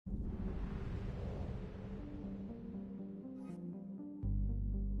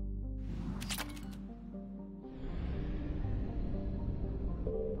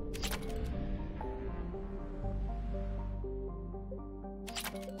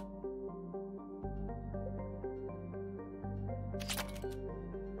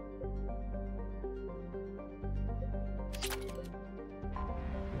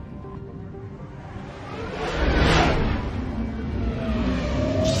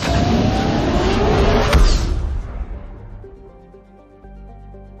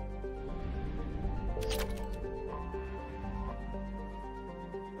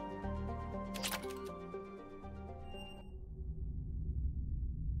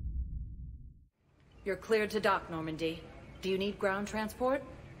You're cleared to dock, Normandy. Do you need ground transport?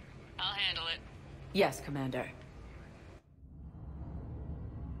 I'll handle it. Yes, Commander.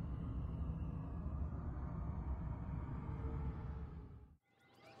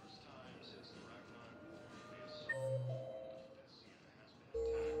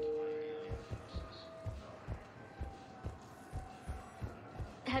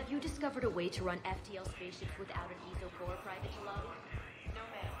 Have you discovered a way to run FTL spaceships without an ESO-4 private to lobby? No,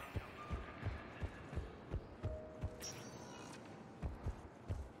 ma'am.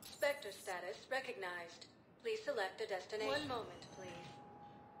 Spectre status recognized. Please select a destination. One moment, please.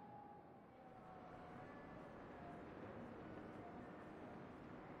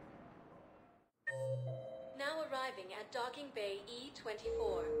 Now arriving at Docking Bay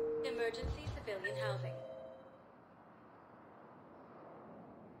E-24. Emergency civilian housing.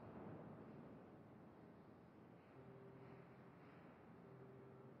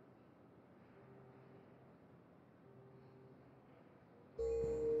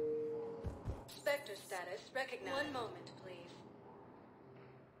 Spectre status recognized. One moment, please.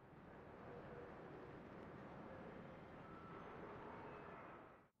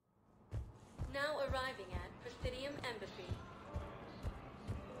 Now arriving at Presidium Embassy.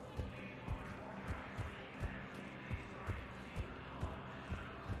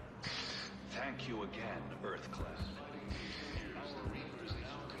 Thank you again, Earth-class.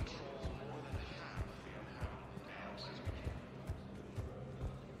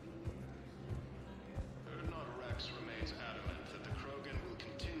 Rhex remains adamant that the Krogan will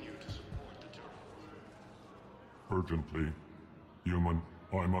continue to support the Turtle. Urgently. Human,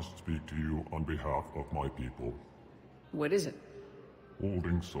 I must speak to you on behalf of my people. What is it?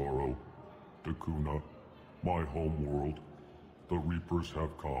 Holding sorrow. Dakuna, my home world. The Reapers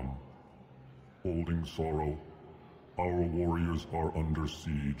have come. Holding sorrow. Our warriors are under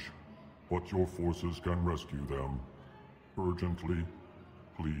siege, but your forces can rescue them. Urgently,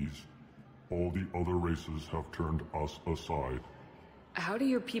 please. All the other races have turned us aside. How do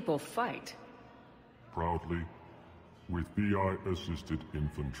your people fight? Proudly, with VI-assisted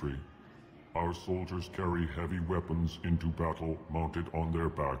infantry. Our soldiers carry heavy weapons into battle mounted on their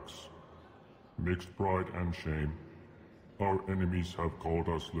backs. Mixed pride and shame, our enemies have called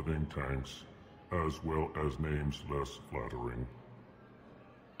us living tanks, as well as names less flattering.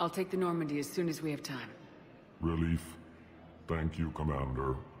 I'll take the Normandy as soon as we have time. Relief. Thank you,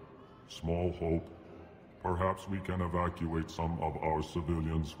 Commander. Small hope. Perhaps we can evacuate some of our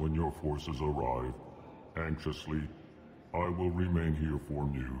civilians when your forces arrive. Anxiously, I will remain here for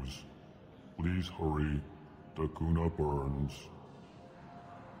news. Please hurry. Dakuna burns.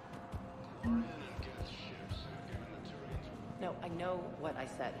 No, I know what I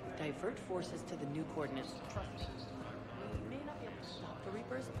said. Divert forces to the new coordinates. Trust me. We may not be able to stop the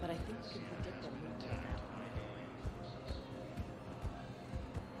Reapers, but I think we can predict their movement now.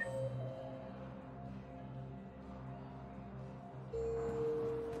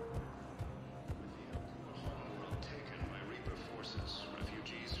 Taken by Reaper forces,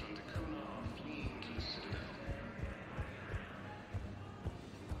 refugees from Dakuna are fleeing to the Citadel.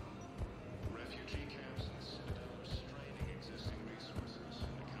 Refugee camps in the Citadel are straining existing resources,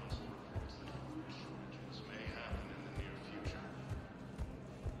 and the Council reports that food shortages may happen in the near future.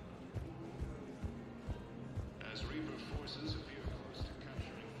 As Reaper forces appear close to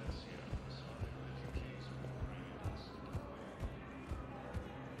capturing Thessia, sorry refugees will bring us.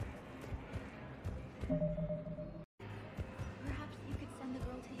 Perhaps you could send the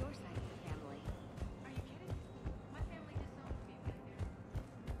girl to your side of the family. Are you kidding? My family disowned me back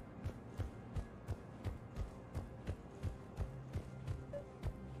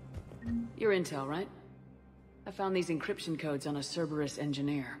there. Your intel, right? I found these encryption codes on a Cerberus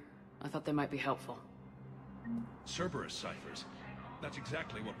engineer. I thought they might be helpful. Cerberus ciphers. That's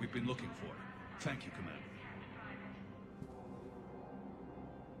exactly what we've been looking for. Thank you, Commander.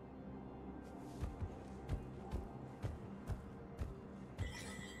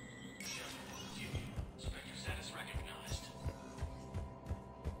 Spectre status recognized.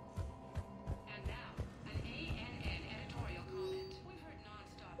 And now, an ANN editorial comment. We've heard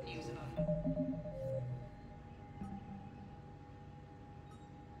non-stop news about...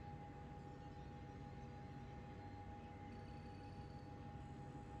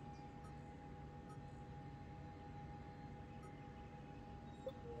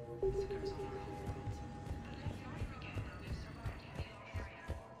 Sickers on our home world. But let's not forget that they've survived in the area.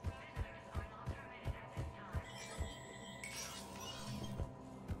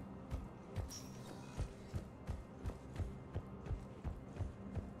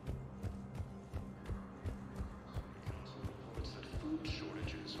 Council reports that food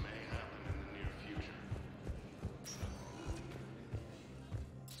shortages may happen in the near future.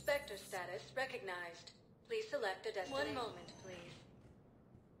 Spectre status recognized. Please select a destination. 1 moment, please.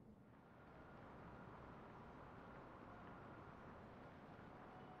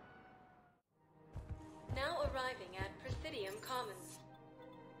 Now arriving at Presidium Commons.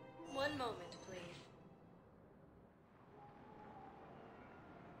 1 moment, please.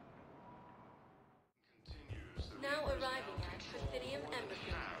 Now arriving at Presidium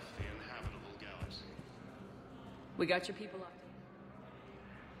Embassy. Half the inhabitable galaxy. We got your people up.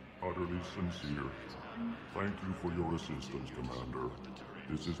 Utterly sincere. Thank you for your assistance, Commander.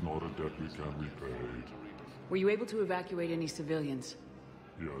 This is not a debt we can repay. Were you able to evacuate any civilians?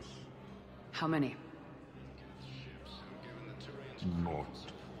 Yes, How many? not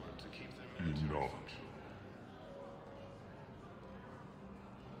enough.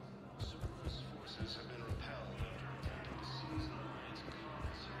 Cerberus forces have been repelled after attempting to seize an Alliance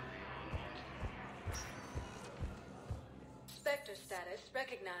commissary on Spectre status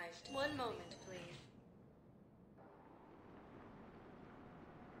recognized. 1 moment, please.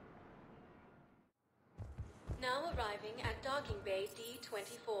 Now arriving at Docking Bay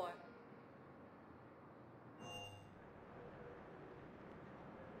D-24.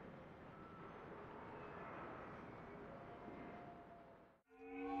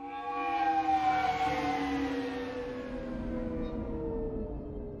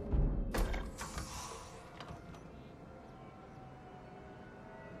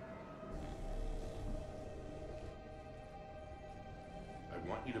 I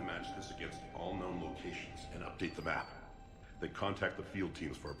want you to match this against all known locations and update the map. Then contact the field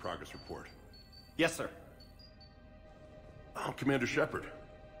teams for a progress report. Yes, sir. Oh, Commander Shepard.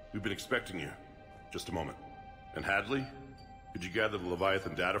 We've been expecting you. Just a moment. And Hadley? Could you gather the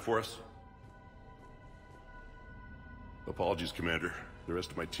Leviathan data for us? Apologies, Commander. The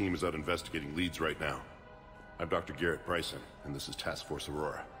rest of my team is out investigating leads right now. I'm Dr. Garrett Bryson, and this is Task Force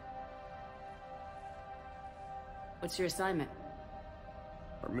Aurora. What's your assignment?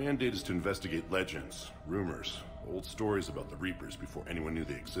 Our mandate is to investigate legends, rumors, old stories about the Reapers before anyone knew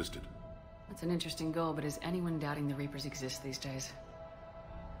they existed. That's an interesting goal, but is anyone doubting the Reapers exist these days?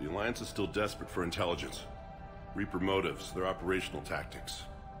 The Alliance is still desperate for intelligence. Reaper motives, their operational tactics.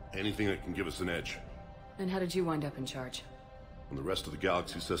 Anything that can give us an edge. And how did you wind up in charge? When the rest of the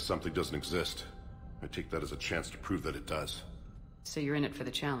galaxy says something doesn't exist, I take that as a chance to prove that it does. So you're in it for the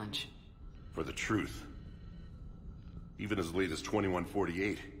challenge? For the truth. Even as late as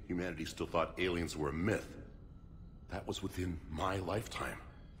 2148, humanity still thought aliens were a myth. That was within my lifetime.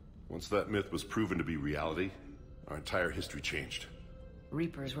 Once that myth was proven to be reality, our entire history changed.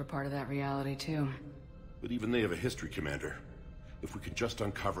 Reapers were part of that reality, too. But even they have a history, Commander. If we can just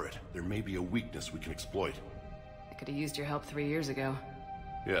uncover it, there may be a weakness we can exploit. I could have used your help 3 years ago.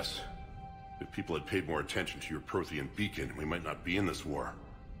 Yes. If people had paid more attention to your Prothean beacon, we might not be in this war.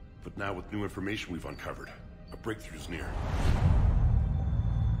 But now with new information we've uncovered, a breakthrough's near.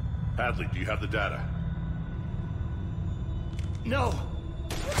 Hadley, do you have the data? No!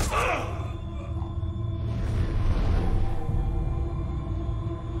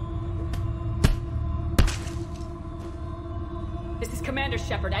 This is Commander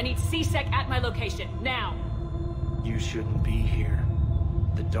Shepard. I need C-Sec at my location, now! You shouldn't be here.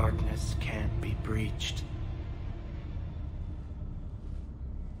 The darkness can't be breached.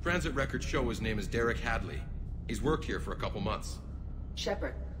 Transit records show his name is Derek Hadley. He's worked here for a couple months.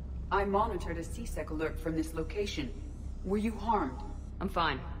 Shepard, I monitored a C-Sec alert from this location. Were you harmed? I'm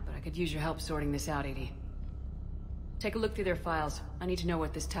fine, but I could use your help sorting this out, Edie. Take a look through their files. I need to know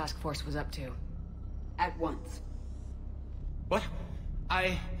what this task force was up to. At once. What?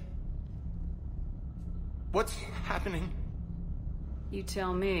 What's happening? You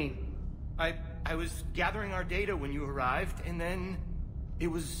tell me. I was gathering our data when you arrived, and then it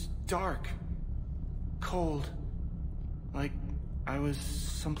was dark. Cold. Like I was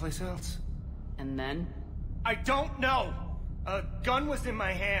someplace else. And then? I don't know! A gun was in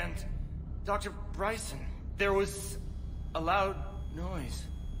my hand. Dr. Bryson, there was a loud noise.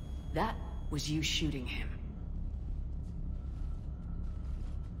 That was you shooting him.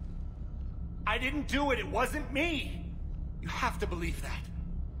 I didn't do it, it wasn't me! You have to believe that.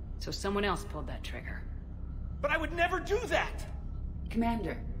 So someone else pulled that trigger. But I would never do that!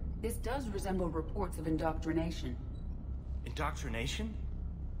 Commander, this does resemble reports of indoctrination. Indoctrination?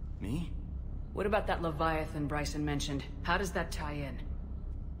 Me? What about that Leviathan Bryson mentioned? How does that tie in?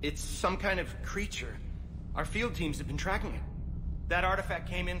 It's some kind of creature. Our field teams have been tracking it. That artifact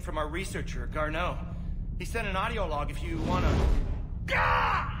came in from our researcher, Garneau. He sent an audio log if you wanna...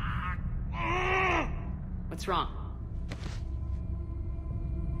 What's wrong?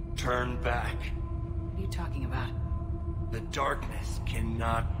 Turn back. What are you talking about? The darkness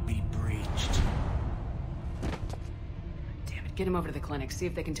cannot be breached. Damn it, get him over to the clinic, see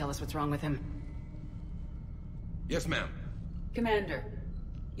if they can tell us what's wrong with him. Yes, ma'am. Commander,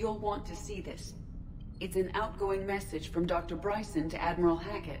 you'll want to see this. It's an outgoing message from Dr. Bryson to Admiral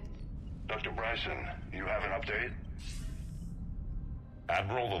Hackett. Dr. Bryson, you have an update?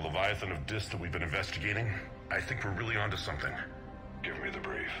 Admiral, the Leviathan of Dis that we've been investigating, I think we're really onto something. Give me the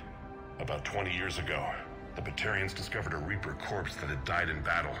brief. About 20 years ago, the Batarians discovered a Reaper corpse that had died in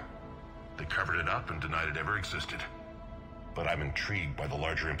battle. They covered it up and denied it ever existed. But I'm intrigued by the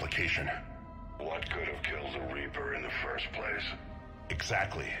larger implication. What could have killed the Reaper in the first place?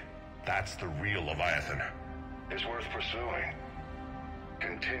 Exactly. That's the real Leviathan. It's worth pursuing.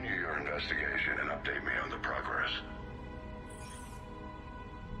 Continue your investigation and update me on the progress.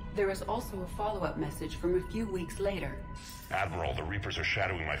 There is also a follow-up message from a few weeks later. Admiral, the Reapers are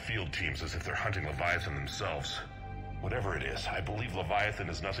shadowing my field teams as if they're hunting Leviathan themselves. Whatever it is, I believe Leviathan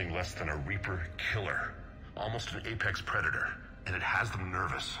is nothing less than a Reaper killer. Almost an apex predator, and it has them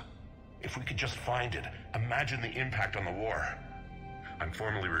nervous. If we could just find it, imagine the impact on the war. I'm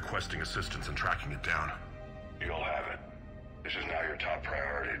formally requesting assistance in tracking it down. You'll have it. This is now your top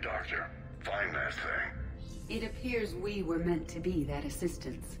priority, Doctor. Find that thing. It appears we were meant to be that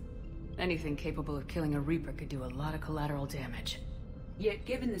assistance. Anything capable of killing a Reaper could do a lot of collateral damage. Yet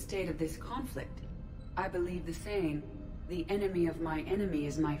given the state of this conflict, I believe the saying, "The enemy of my enemy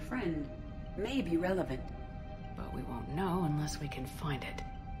is my friend," may be relevant. But we won't know unless we can find it.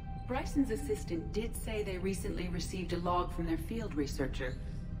 Bryson's assistant did say they recently received a log from their field researcher.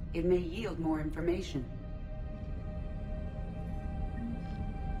 It may yield more information.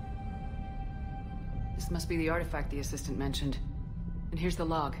 This must be the artifact the assistant mentioned. And here's the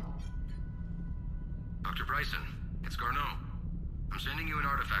log. Dr. Bryson, it's Garneau. I'm sending you an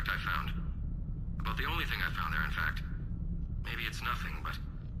artifact I found. About the only thing I found there, in fact. Maybe it's nothing, but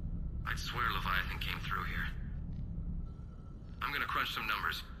I'd swear Leviathan came through here. I'm gonna crunch some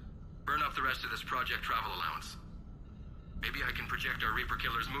numbers. Burn up the rest of this project travel allowance. Maybe I can project our Reaper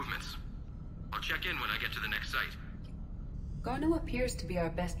killer's movements. I'll check in when I get to the next site. Garneau appears to be our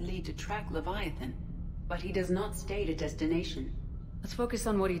best lead to track Leviathan, but he does not state a destination. Let's focus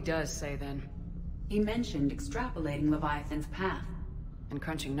on what he does say, then. He mentioned extrapolating Leviathan's path. And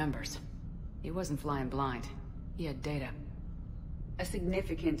crunching numbers. He wasn't flying blind. He had data. A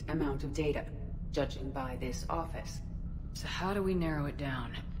significant amount of data, judging by this office. So how do we narrow it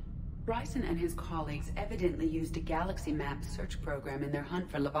down? Bryson and his colleagues evidently used a galaxy map search program in their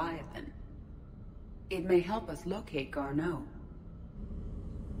hunt for Leviathan. It may help us locate Garneau.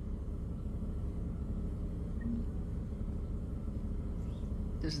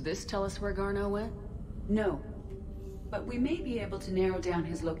 Does this tell us where Garneau went? No. But we may be able to narrow down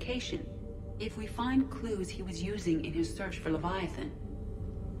his location if we find clues he was using in his search for Leviathan.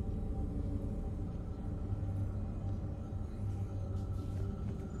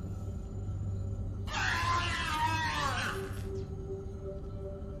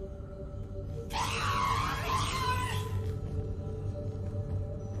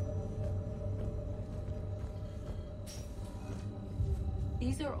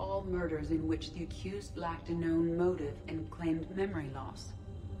 These are all murders in which the accused lacked a known motive and claimed memory loss.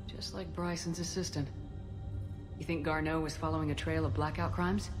 Just like Bryson's assistant. You think Garneau was following a trail of blackout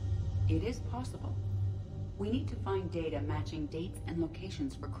crimes? It is possible. We need to find data matching dates and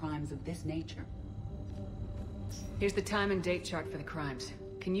locations for crimes of this nature. Here's the time and date chart for the crimes.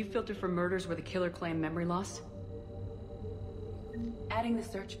 Can you filter for murders where the killer claimed memory loss? Adding the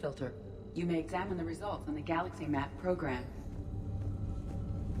search filter, you may examine the results on the Galaxy Map program.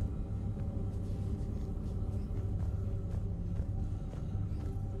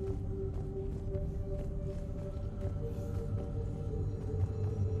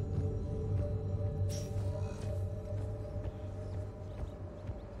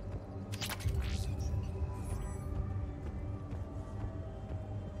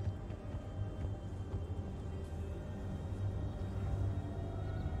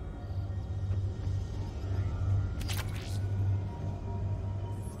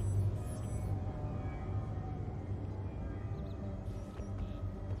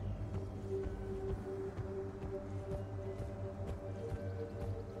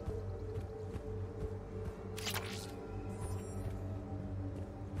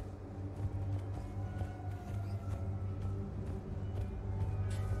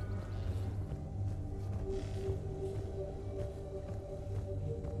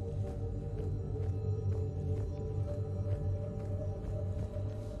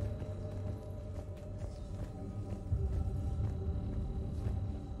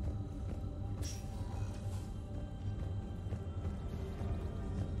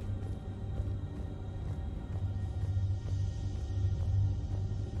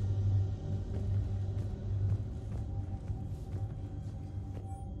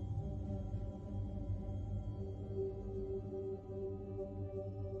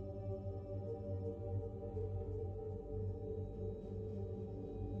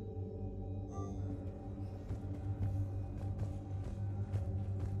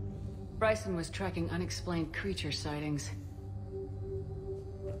 Bryson was tracking unexplained creature sightings.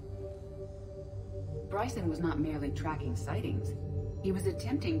 Bryson was not merely tracking sightings. He was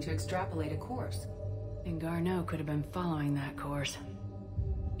attempting to extrapolate a course. And Garneau could have been following that course.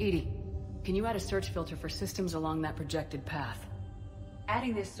 EDI, can you add a search filter for systems along that projected path?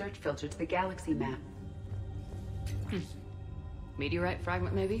 Adding this search filter to the galaxy map. Meteorite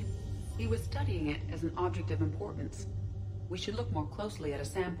fragment, maybe? He was studying it as an object of importance. We should look more closely at a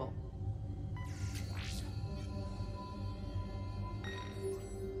sample.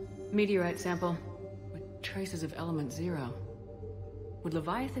 Meteorite sample with traces of element 0. Would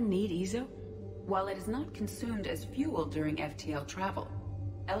Leviathan need Ezo? While it is not consumed as fuel during FTL travel,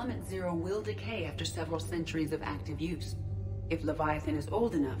 element 0 will decay after several centuries of active use. If Leviathan is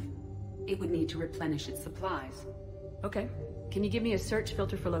old enough, it would need to replenish its supplies. Okay. Can you give me a search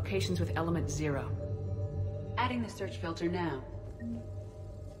filter for locations with element 0? Adding the search filter now.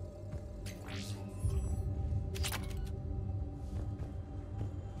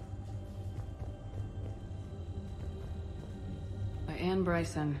 By Anne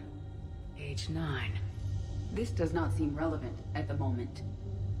Bryson, age 9. This does not seem relevant at the moment.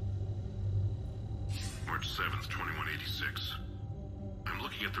 March 7th, 2186. I'm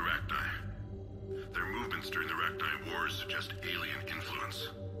looking at the Rachni. Their movements during the Rachni Wars suggest alien influence.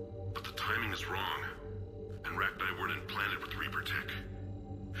 But the timing is wrong. And Rachni weren't implanted with Reaper tech.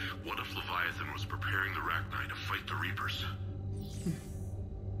 What if Leviathan was preparing the Rachni to fight the Reapers?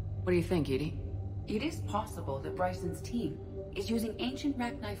 What do you think, EDI? It is possible that Bryson's team is using ancient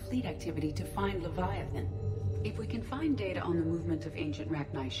Rachni fleet activity to find Leviathan. If we can find data on the movement of ancient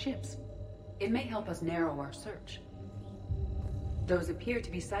Rachni ships, it may help us narrow our search. Those appear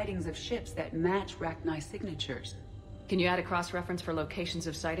to be sightings of ships that match Rachni signatures. Can you add a cross-reference for locations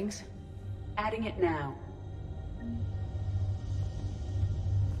of sightings? Adding it now.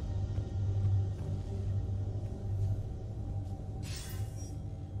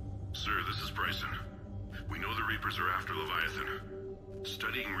 Sir, this is Bryson. We know the Reapers are after Leviathan.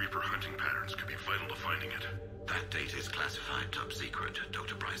 Studying Reaper hunting patterns could be vital to finding it. That data is classified top secret,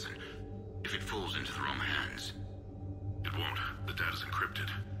 Dr. Bryson. If it falls into the wrong hands... It won't. The data's encrypted.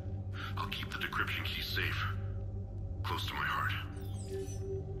 I'll keep the decryption key safe. Close to my heart.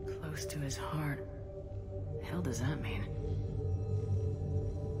 Close to his heart. The hell does that mean?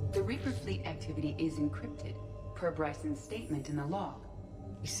 The Reaper fleet activity is encrypted, per Bryson's statement in the log.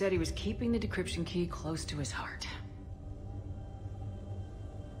 He said he was keeping the decryption key close to his heart.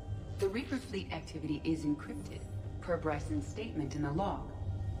 The Reaper fleet activity is encrypted, per Bryson's statement in the log.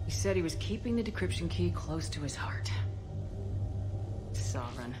 He said he was keeping the decryption key close to his heart.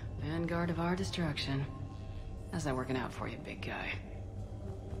 Sovereign, vanguard of our destruction. How's that working out for you, big guy?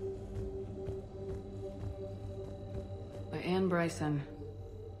 By Anne Bryson,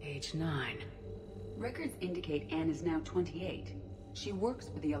 age 9. Records indicate Anne is now 28. She works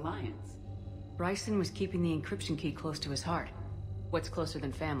for the Alliance. Bryson was keeping the encryption key close to his heart. What's closer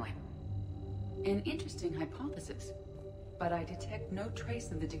than family? An interesting hypothesis, but I detect no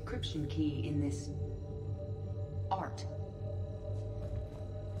trace of the decryption key in this... art.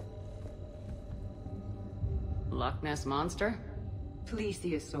 Loch Ness Monster?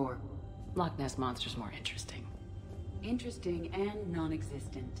 Plesiosaur. Loch Ness Monster's more interesting. Interesting and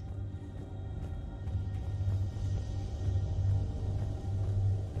non-existent.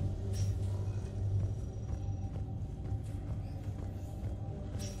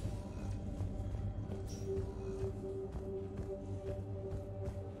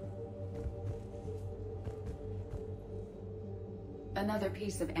 Another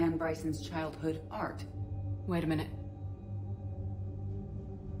piece of Anne Bryson's childhood art. Wait a minute.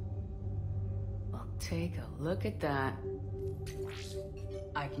 Well, take a look at that.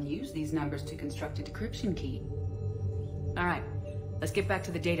 I can use these numbers to construct a decryption key. All right, let's get back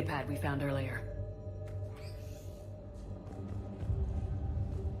to the datapad we found earlier.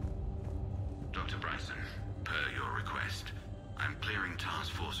 Dr. Bryson, per your request, I'm clearing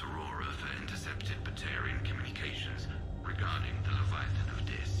Task Force Aurora for intercepted Batarian communications regarding the Leviathan of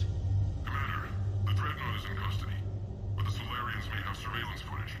Dis. Commander, the Dreadnought is in custody, but the Solarians may have surveillance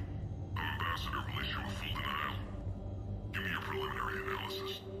footage. Our ambassador will issue a full denial. Give me your preliminary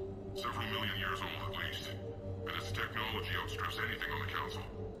analysis. Several million years old at least, and its technology outstrips anything on the Council.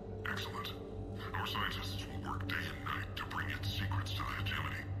 Excellent. Our scientists will work day and night to bring its secrets to the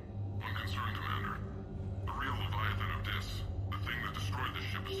hegemony. Unconcerned, Commander. The real Leviathan of Dis, the thing that destroyed the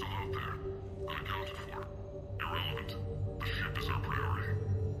ship, is still out there, unaccounted for. Irrelevant. The ship is our priority.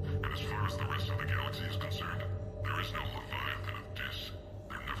 And as far as the rest of the galaxy is concerned, there is no Leviathan of Dis.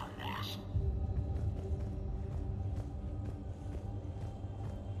 There never was.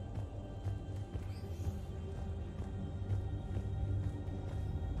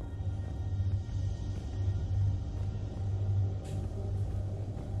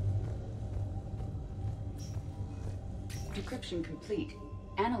 Decryption complete.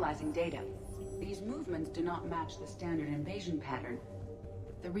 Analyzing data. These movements do not match the standard invasion pattern.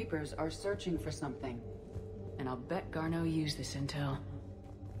 The Reapers are searching for something. And I'll bet Garneau used this intel.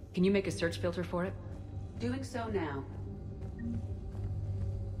 Can you make a search filter for it? Doing so now.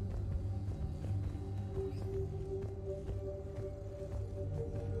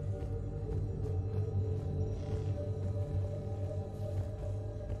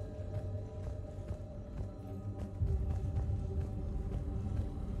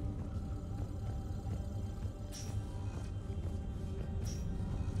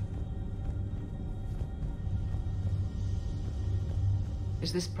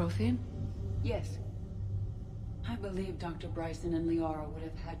 Is this Prothean? Yes. I believe Dr. Bryson and Liara would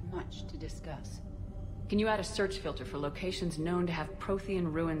have had much to discuss. Can you add a search filter for locations known to have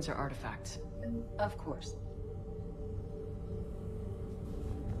Prothean ruins or artifacts? Of course.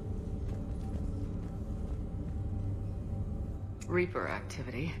 Reaper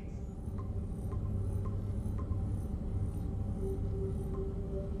activity.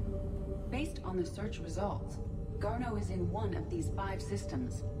 Based on the search results, Garneau is in one of these 5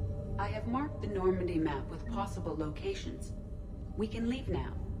 systems. I have marked the Normandy map with possible locations. We can leave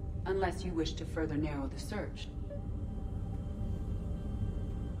now, unless you wish to further narrow the search.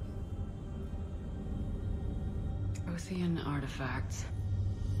 Prothean artifacts.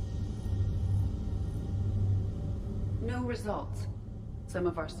 No results. Some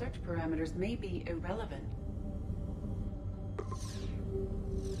of our search parameters may be irrelevant.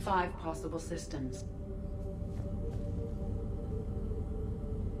 5 possible systems.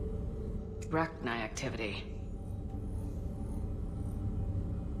 Rachni activity.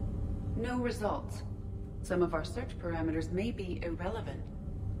 No results. Some of our search parameters may be irrelevant.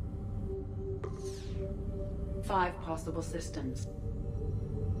 5 possible systems.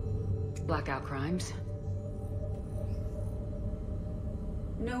 Blackout crimes.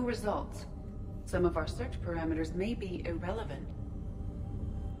 No results. Some of our search parameters may be irrelevant.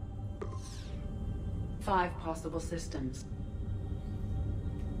 5 possible systems.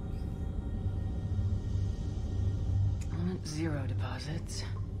 Element 0 deposits.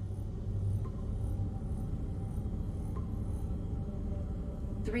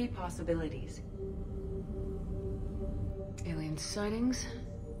 Three possibilities. Alien sightings.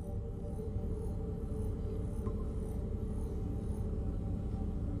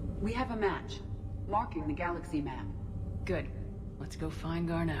 We have a match, marking the galaxy map. Good. Let's go find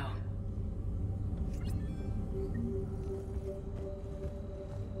Garneau.